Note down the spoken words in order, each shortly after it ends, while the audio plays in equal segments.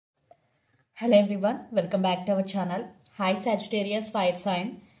Hello everyone, welcome back to our channel. Hi Sagittarius fire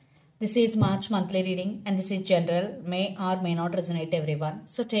sign. This is March monthly reading and this is general, may or may not resonate everyone.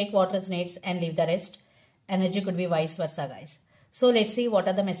 So take what resonates and leave the rest. Energy could be vice versa guys. So let's see what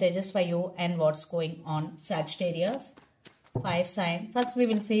are the messages for you and what's going on Sagittarius fire sign. First we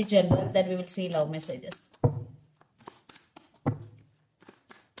will see general, then we will see love messages.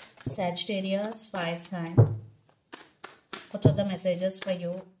 Sagittarius fire sign. What are the messages for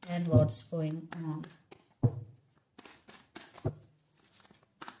you and what's going on?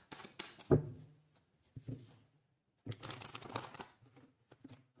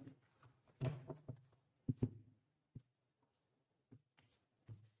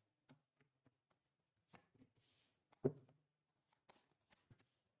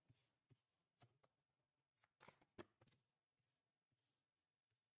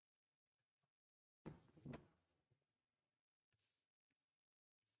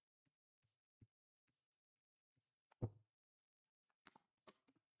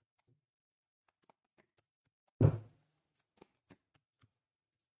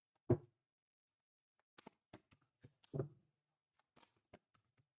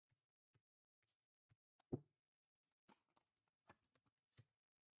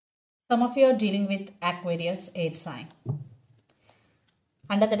 Some of you are dealing with Aquarius air sign.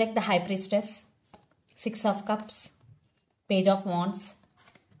 Under the deck, the High Priestess, Six of Cups, Page of Wands,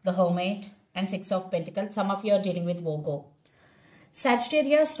 the Hermit, and Six of Pentacles. Some of you are dealing with Virgo.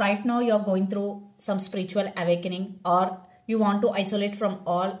 Sagittarius, right now you are going through some spiritual awakening, or you want to isolate from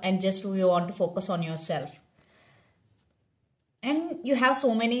all and just you want to focus on yourself. And you have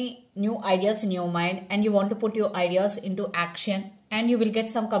so many new ideas in your mind and you want to put your ideas into action, and you will get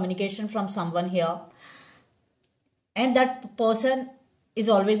some communication from someone here. And that person is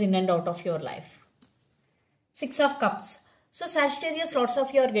always in and out of your life. Six of Cups. So Sagittarius, lots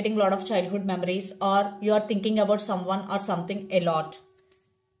of you are getting a lot of childhood memories, or you are thinking about someone or something a lot.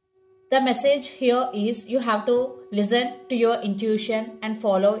 The message here is you have to listen to your intuition and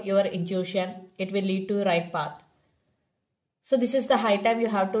follow your intuition. It will lead to the right path. So this is the high time you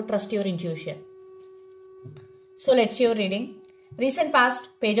have to trust your intuition. So let's see your reading. Recent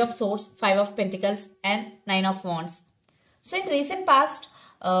past, Page of Swords, Five of Pentacles, and Nine of Wands. So in recent past,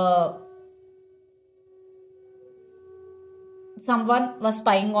 someone was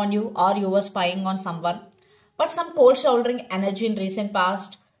spying on you or you were spying on someone. But some cold shouldering energy in recent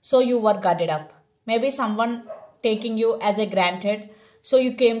past, so you were guarded up. Maybe someone taking you as a granted, so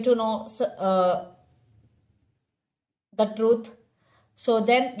you came to know the truth. So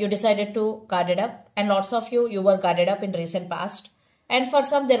then you decided to guard it up, and lots of you were guarded up in recent past, and for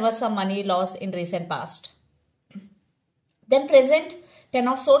some there was some money loss in recent past. Then present, Ten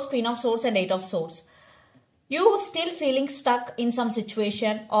of Swords, Queen of Swords, and Eight of Swords. You still feeling stuck in some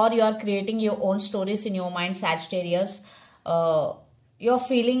situation, or you are creating your own stories in your mind, Sagittarius. You are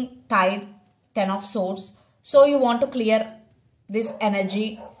feeling tired, Ten of Swords. So you want to clear this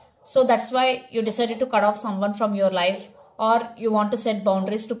energy. So that's why you decided to cut off someone from your life, or you want to set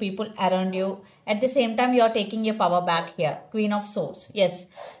boundaries to people around you. At the same time, you are taking your power back here, Queen of Swords. Yes,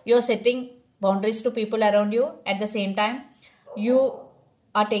 you are setting boundaries to people around you. At the same time, you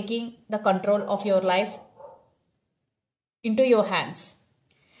are taking the control of your life into your hands.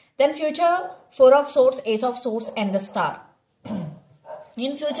 Then future, Four of Swords, Ace of Swords, and the Star.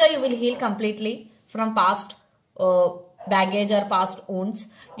 In future, you will heal completely from past baggage or past wounds.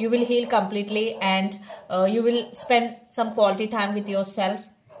 You will heal completely, and you will spend some quality time with yourself.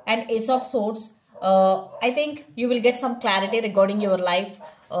 And Ace of Swords, I think you will get some clarity regarding your life,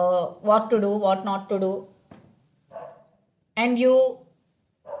 what to do, what not to do. And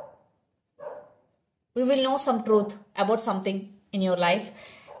we will know some truth about something in your life.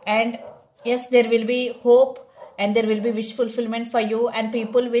 And yes, there will be hope and there will be wish fulfillment for you, and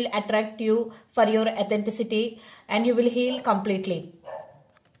people will attract you for your authenticity, and you will heal completely.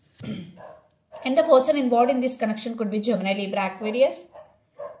 And the person involved in this connection could be Gemini, Libra, Aquarius,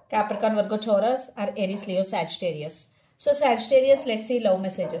 Capricorn, Virgo, Taurus, or Aries, Leo, Sagittarius. So Sagittarius, let's see love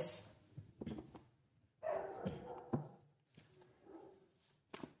messages.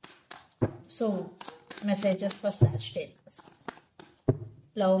 So messages for Sagittarius.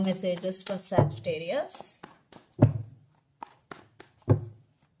 Love messages for Sagittarius.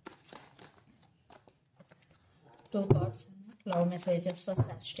 Two cards. Love messages for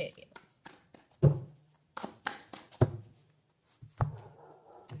Sagittarius.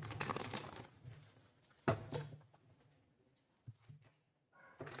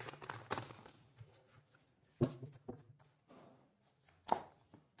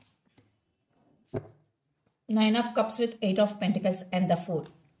 Nine of Cups with Eight of Pentacles and the Fool.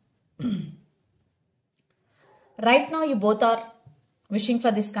 Right now, you both are wishing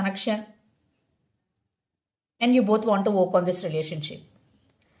for this connection and you both want to work on this relationship.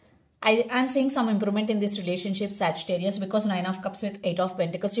 I'm seeing some improvement in this relationship, Sagittarius, because 9 of Cups with 8 of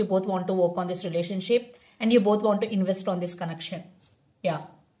Pentacles. You both want to work on this relationship and you both want to invest on this connection. Yeah.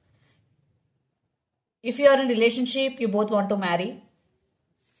 If you are in a relationship, you both want to marry.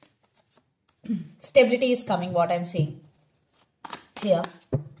 Stability is coming, what I'm seeing here.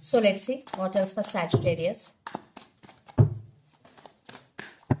 So let's see what else for Sagittarius.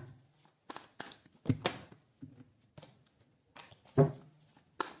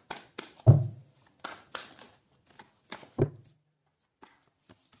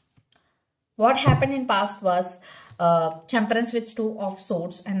 What happened in past was Temperance with 2 of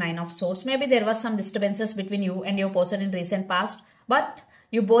Swords and 9 of Swords. Maybe there was some disturbances between you and your person in recent past, but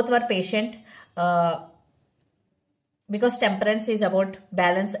you both were patient because Temperance is about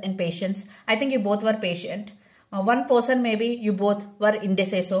balance and patience. I think you both were patient. One person, maybe you both were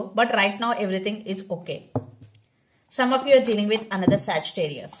indecisive, but right now everything is okay. Some of you are dealing with another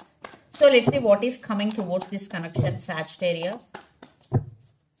Sagittarius. So let's see what is coming towards this connection, Sagittarius.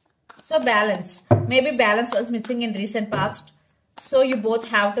 So balance. Maybe balance was missing in recent past. So you both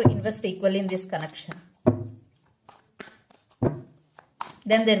have to invest equally in this connection.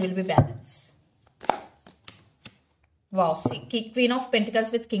 Then there will be balance. Wow. See, Queen of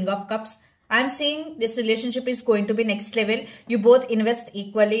Pentacles with King of Cups. I'm seeing this relationship is going to be next level. You both invest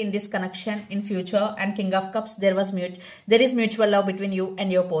equally in this connection in future. And King of Cups, there is mutual love between you and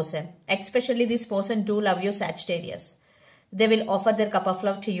your person. Especially this person do love you, Sagittarius. They will offer their cup of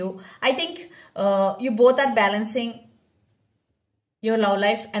love to you. I think you both are balancing your love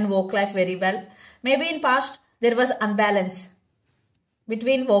life and work life very well. Maybe in past there was unbalance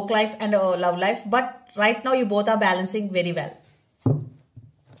between work life and love life. But right now you both are balancing very well.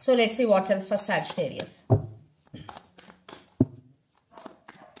 So let's see what else for Sagittarius.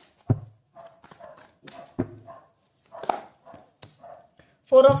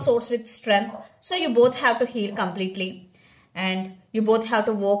 Four of Swords with Strength. So you both have to heal completely. And you both have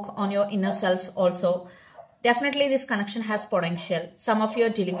to work on your inner selves also. Definitely this connection has potential. Some of you are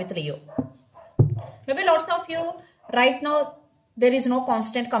dealing with Leo. Maybe lots of you, right now, there is no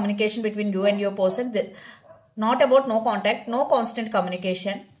constant communication between you and your person. Not about no contact, no constant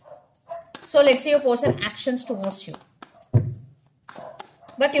communication. So let's see your person actions towards you.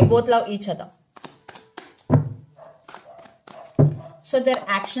 But you both love each other. So their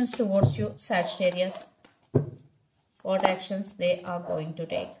actions towards you, Sagittarius. What actions they are going to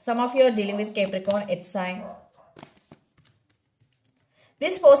take. Some of you are dealing with Capricorn, earth sign.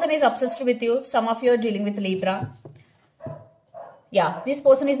 This person is obsessed with you. Some of you are dealing with Libra. Yeah, this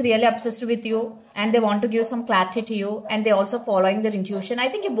person is really obsessed with you and they want to give some clarity to you and they also following their intuition. I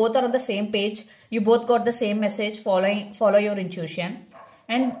think you both are on the same page. You both got the same message, follow your intuition.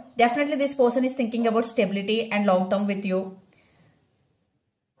 And definitely this person is thinking about stability and long term with you.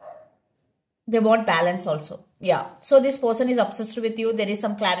 They want balance also. Yeah. So this person is obsessed with you. There is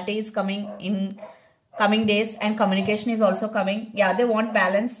some clarity is coming in coming days and communication is also coming. Yeah, they want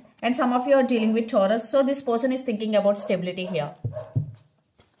balance. And some of you are dealing with Taurus. So this person is thinking about stability here.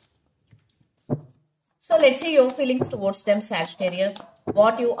 So let's see your feelings towards them, Sagittarius.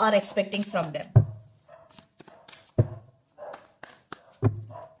 What you are expecting from them.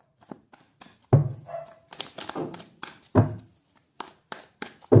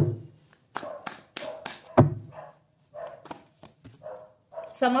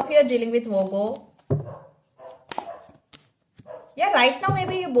 Some of you are dealing with Virgo. Yeah, right now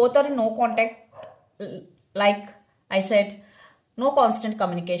maybe you both are in no contact. Like I said, no constant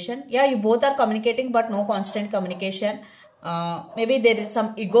communication. Yeah, you both are communicating but no constant communication. Maybe there is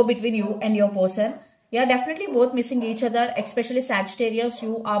some ego between you and your person. Yeah, definitely both missing each other. Especially Sagittarius,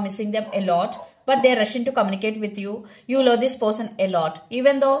 you are missing them a lot. But they are rushing to communicate with you. You love this person a lot.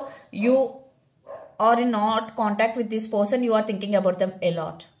 Even though you or in not contact with this person, you are thinking about them a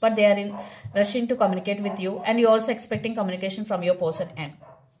lot. But they are in rushing to communicate with you. And you are also expecting communication from your person end.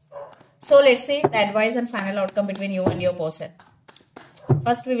 So let's see the advice and final outcome between you and your person.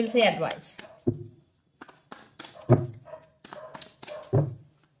 First we will see advice.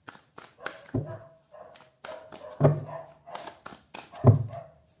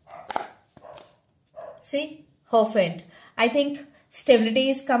 See, Hierophant. I think stability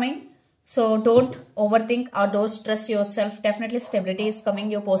is coming. So don't overthink or don't stress yourself. Definitely stability is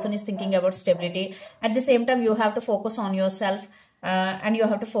coming. Your person is thinking about stability. At the same time, you have to focus on yourself and you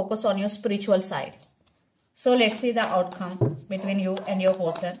have to focus on your spiritual side. So let's see the outcome between you and your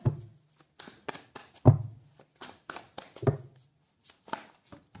person.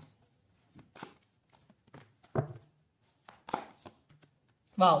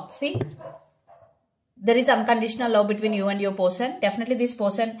 Wow, see? There is unconditional love between you and your person. Definitely this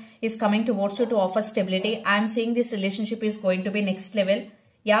person is coming towards you to offer stability. I am seeing this relationship is going to be next level.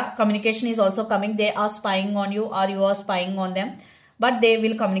 Yeah, communication is also coming. They are spying on you or you are spying on them. But they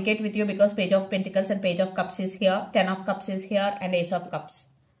will communicate with you because Page of Pentacles and Page of Cups is here. 10 of Cups is here and Ace of Cups.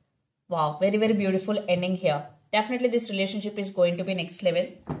 Wow, very, very beautiful ending here. Definitely this relationship is going to be next level.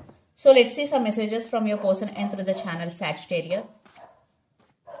 So let's see some messages from your person and through the channel Sagittarius.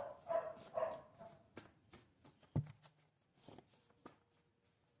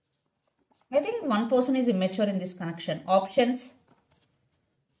 I think one person is immature in this connection. Options.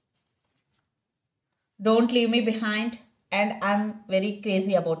 Don't leave me behind. And I'm very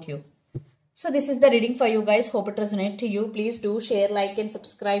crazy about you. So this is the reading for you guys. Hope it resonates to you. Please do share, like and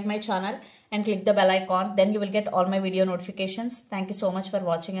subscribe my channel and click the bell icon. Then you will get all my video notifications. Thank you so much for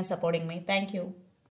watching and supporting me. Thank you.